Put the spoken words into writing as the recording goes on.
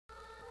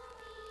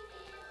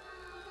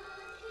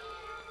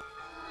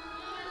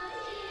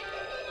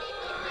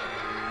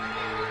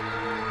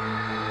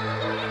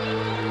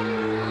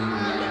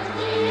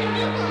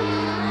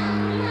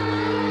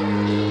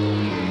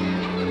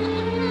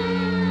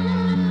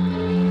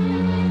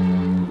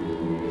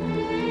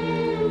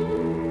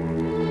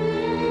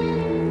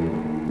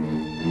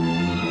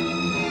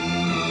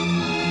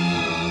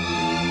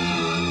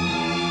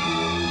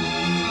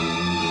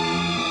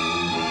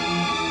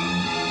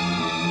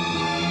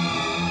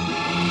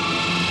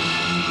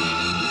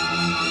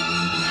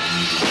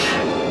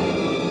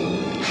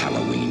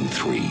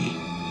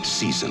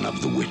Season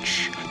of the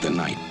Witch, the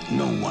night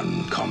no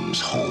one comes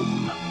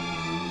home.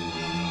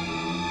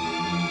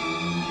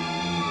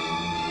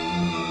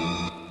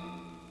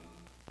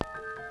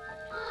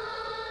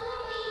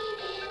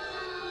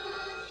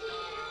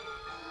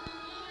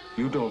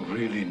 You don't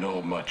really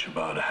know much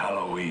about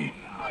Halloween.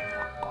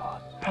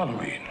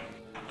 Halloween.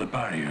 The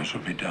barriers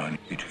will be down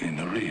between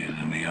the real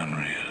and the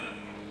unreal.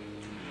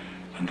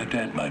 And the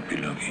dead might be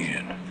looking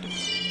in.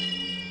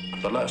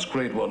 The last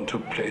great one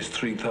took place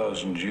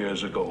 3,000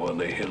 years ago when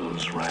the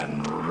hills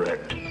ran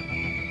red.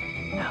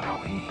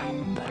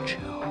 Halloween, the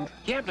children.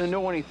 You happen to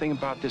know anything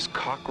about this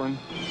Cochran?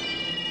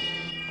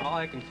 All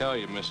I can tell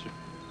you, mister,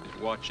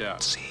 is watch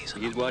out.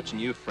 He's watching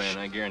you, friend,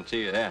 I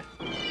guarantee you that.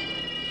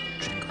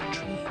 Trick or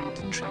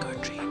treat, trick or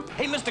treat.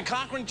 Hey, Mr.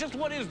 Cochran, just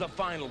what is the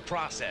final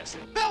process?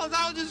 Fellas,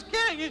 I was just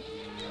kidding.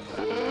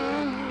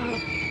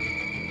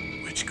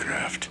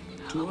 Witchcraft.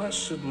 To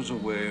us, it was a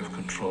way of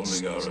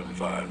controlling our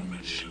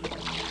environment.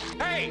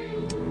 Hey!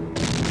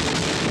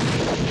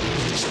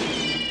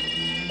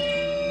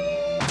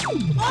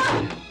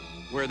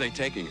 Where are they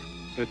taking her?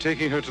 They're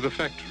taking her to the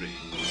factory.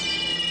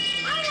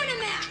 I want a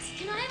mask.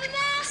 Can I have a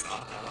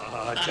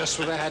mask? Just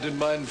what I had in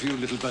mind for you,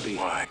 little buddy.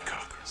 Why,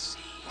 Cocker?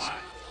 Why?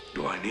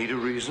 Do I need a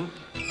reason?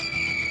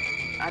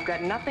 I've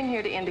got nothing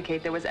here to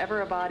indicate there was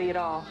ever a body at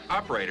all.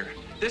 Operator,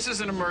 this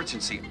is an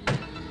emergency.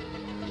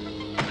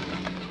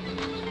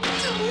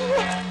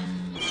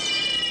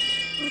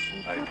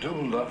 I do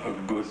love a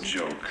good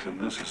joke, and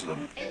this is the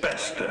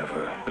best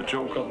ever. A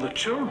joke on the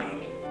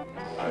children.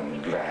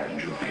 I'm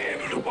glad you'll be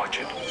able to watch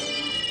it.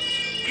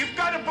 You've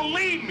got to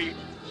believe me!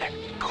 They're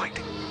going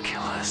to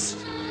kill us.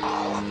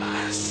 All of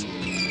us.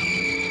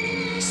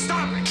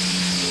 Stop it!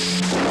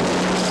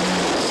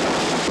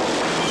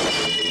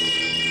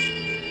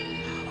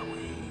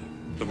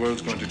 Halloween. The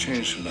world's going to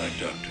change tonight,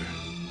 Doctor.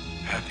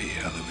 Happy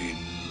Halloween.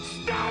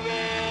 Stop it!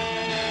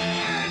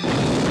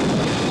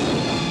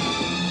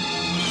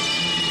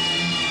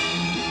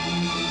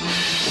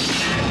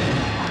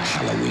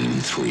 Halloween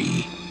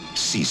 3,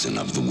 Season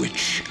of the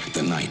Witch,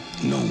 the night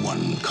no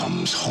one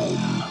comes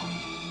home.